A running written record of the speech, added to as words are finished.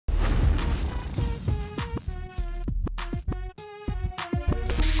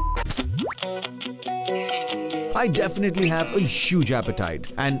I definitely have a huge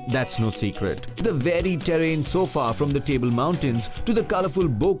appetite, and that's no secret. The varied terrain so far from the Table Mountains to the colorful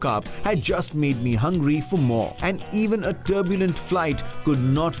Bokap had just made me hungry for more, and even a turbulent flight could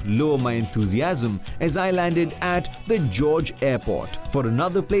not lower my enthusiasm as I landed at the George Airport for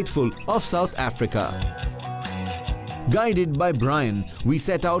another plateful of South Africa. Guided by Brian, we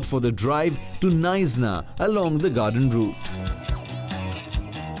set out for the drive to Knysna along the garden route.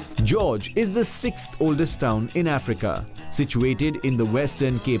 George is the 6th oldest town in Africa, situated in the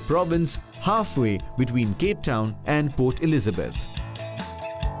Western Cape Province, halfway between Cape Town and Port Elizabeth.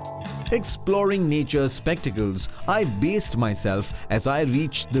 Exploring nature's spectacles, I based myself as I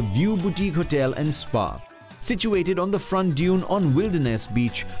reached the View Boutique Hotel and Spa. Situated on the front dune on Wilderness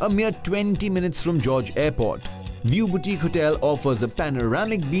Beach, a mere 20 minutes from George Airport, View Boutique Hotel offers a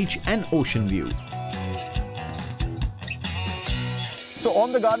panoramic beach and ocean view. So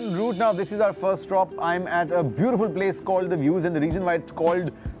on the garden route now, this is our first stop. I'm at a beautiful place called The Views, and the reason why it's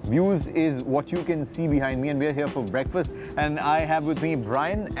called Views is what you can see behind me, and we're here for breakfast. And I have with me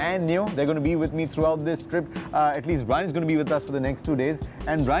Brian and Neo. They're going to be with me throughout this trip. At least Brian is going to be with us for the next 2 days.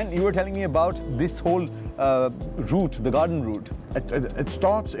 And Brian, you were telling me about this whole route, the garden route. It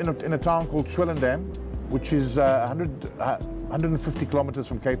starts in a town called Swellendam, which is 150 kilometers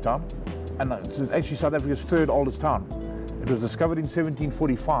from Cape Town, and it's actually South Africa's 3rd oldest town. It was discovered in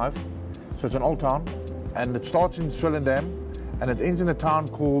 1745, so it's an old town, and it starts in Swellendam, and it ends in a town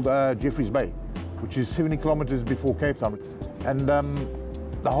called Jeffreys Bay, which is 70 kilometers before Cape Town. And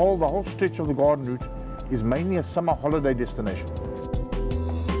the whole stretch of the garden route is mainly a summer holiday destination.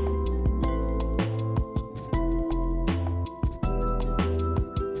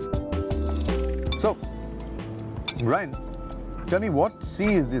 So, Brian, tell me, what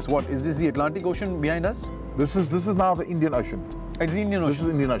sea is this? What is this? The Atlantic Ocean behind us? This is now the Indian Ocean. It's the Indian Ocean. This is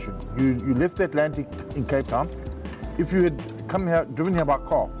the Indian Ocean. You left the Atlantic in Cape Town. If you had driven here by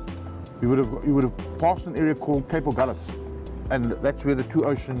car, you would have passed an area called Cape Agulhas, and that's where the two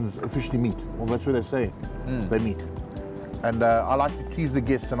oceans officially meet. Well, that's where they say they meet. And I like to tease the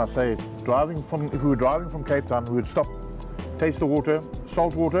guests, and I say, if we were driving from Cape Town, we would stop, taste the water,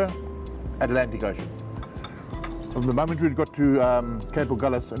 salt water, Atlantic Ocean. From the moment we got to Cape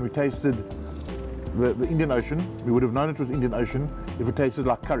Agulhas and we tasted the Indian Ocean, we would have known it was Indian Ocean if it tasted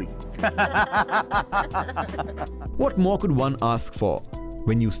like curry. What more could one ask for?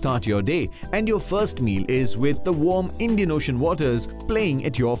 When you start your day and your first meal is with the warm Indian Ocean waters playing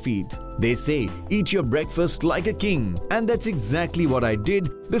at your feet. They say, eat your breakfast like a king. And that's exactly what I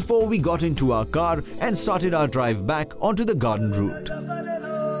did before we got into our car and started our drive back onto the garden route.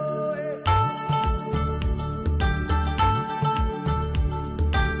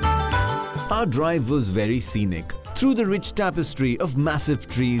 Our drive was very scenic, through the rich tapestry of massive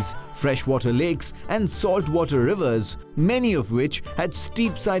trees, freshwater lakes and saltwater rivers, many of which had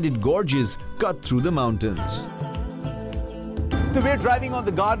steep-sided gorges cut through the mountains. So we're driving on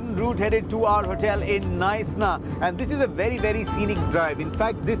the garden route headed to our hotel in Knysna, and this is a very, very scenic drive. In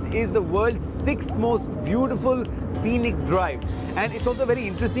fact, this is the world's 6th most beautiful scenic drive. And it's also a very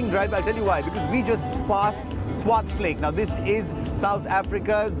interesting drive. I'll tell you why, because we just passed Swartflake. Now this is South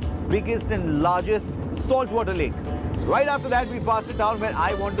Africa's biggest and largest saltwater lake. Right after that, we passed a town where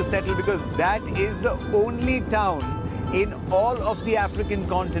I want to settle, because that is the only town in all of the African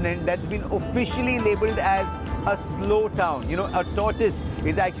continent that's been officially labeled as a slow town. You know, a tortoise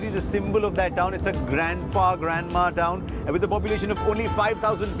is actually the symbol of that town. It's a grandma town with a population of only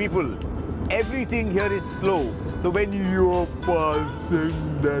 5,000 people. Everything here is slow. So when you're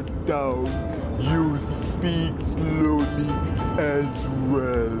passing that town, you speak slowly as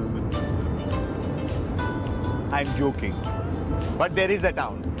well. I'm joking, but there is a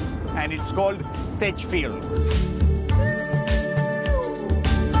town, and it's called Sedgefield.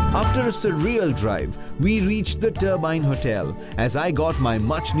 After a surreal drive, we reached the Turbine Hotel as I got my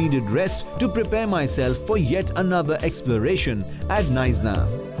much-needed rest to prepare myself for yet another exploration at Knysna.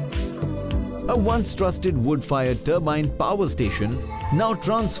 A once trusted wood-fired turbine power station, now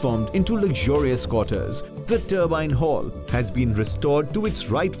transformed into luxurious quarters, the Turbine Hall has been restored to its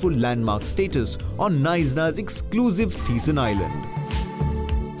rightful landmark status on Knysna's exclusive Thiessen Island.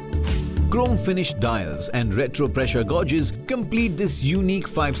 Chrome-finished dials and retro pressure gauges complete this unique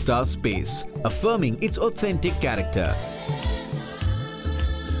 5-star space, affirming its authentic character.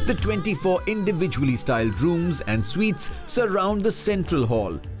 The 24 individually styled rooms and suites surround the central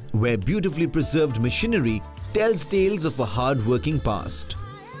hall, where beautifully preserved machinery tells tales of a hard-working past.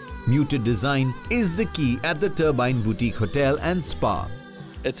 Muted design is the key at the Turbine Boutique Hotel and Spa.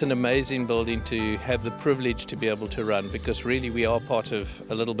 It's an amazing building to have the privilege to be able to run, because really we are part of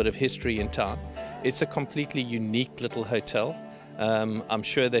a little bit of history in town, It's a completely unique little hotel. I'm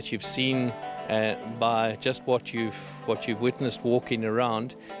sure that you've seen by just what you've witnessed walking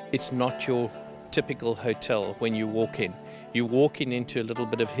around, it's not your typical hotel when you walk in. You walk in into a little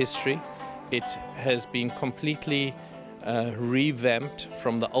bit of history. It has been completely revamped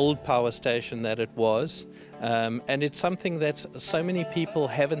from the old power station that it was, and it's something that so many people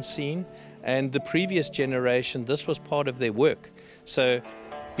haven't seen, and the previous generation, this was part of their work. So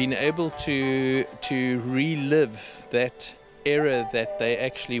being able to relive that era that they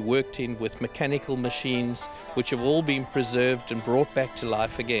actually worked in with mechanical machines which have all been preserved and brought back to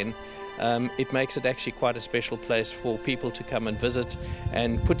life again, it makes it actually quite a special place for people to come and visit,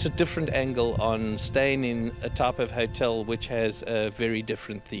 and puts a different angle on staying in a type of hotel which has a very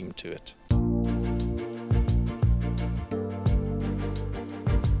different theme to it.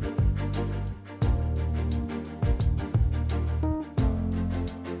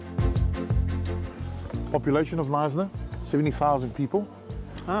 Population of Knysna, 70,000 people.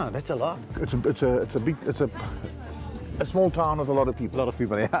 Ah, that's a lot. It's a small town with a lot of people. A lot of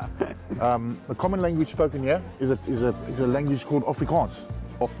people, yeah. The common language spoken here is a language called Afrikaans.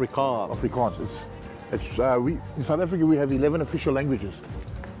 Afrikaans. Afrikaans. In South Africa we have 11 official languages,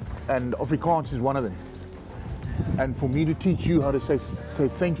 and Afrikaans is one of them. And for me to teach you how to say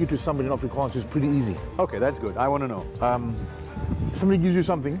thank you to somebody in Afrikaans is pretty easy. Okay, that's good. I want to know. Somebody gives you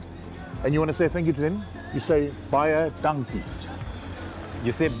something, and you want to say thank you to them, you say baie dankie.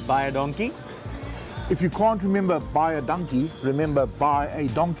 You say buy a donkey? If you can't remember buy a donkey, remember buy a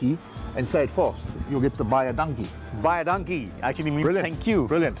donkey and say it fast. You'll get the buy a donkey. Buy a donkey actually means Brilliant. thank you.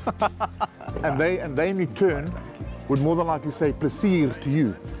 Brilliant. and they in return would more than likely say plezier to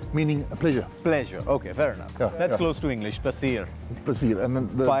you, meaning a pleasure. Pleasure. Okay, fair enough. Yeah, That's yeah. close to English. Plezier. Plezier. And then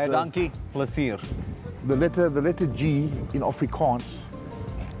Buy a donkey. Plezier. the letter G in Afrikaans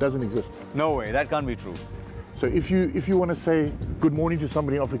doesn't exist. No way. That can't be true. So if you want to say good morning to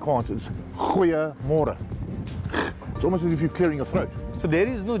somebody in Afrikaans, it's goeiemorgen. It's almost as if you're clearing your throat. So there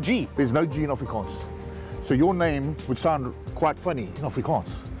is no G. There's no G in Afrikaans. So your name would sound quite funny in Afrikaans.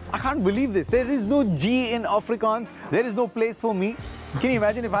 I can't believe this. There is no G in Afrikaans. There is no place for me. Can you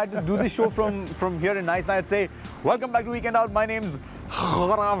imagine if I had to do this show from here in Knysna? I'd say, welcome back to Weekend Out. My name's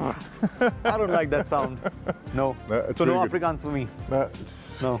Gaurav. I don't like that sound. No. it's So no really good. Afrikaans for me.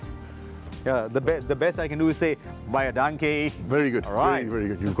 No. Yeah, the best I can do is say, buy a donkey. Very good. All right. Very, very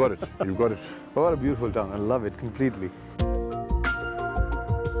good. You've got it. You've got it. What a beautiful town. I love it completely.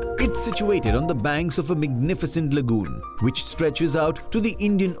 It's situated on the banks of a magnificent lagoon, which stretches out to the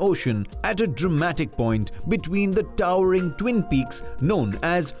Indian Ocean at a dramatic point between the towering twin peaks known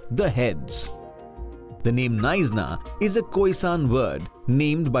as the Heads. The name Knysna is a Khoisan word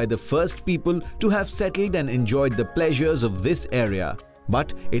named by the first people to have settled and enjoyed the pleasures of this area,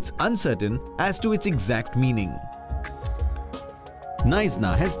 but it's uncertain as to its exact meaning.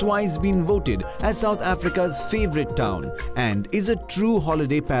 Knysna has twice been voted as South Africa's favorite town and is a true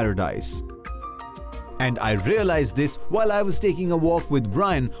holiday paradise. And I realized this while I was taking a walk with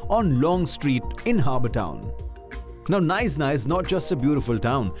Brian on Long Street in Harbour Town. Now, Knysna is not just a beautiful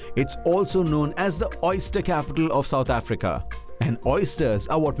town, it's also known as the oyster capital of South Africa. And oysters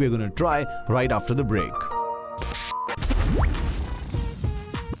are what we're going to try right after the break.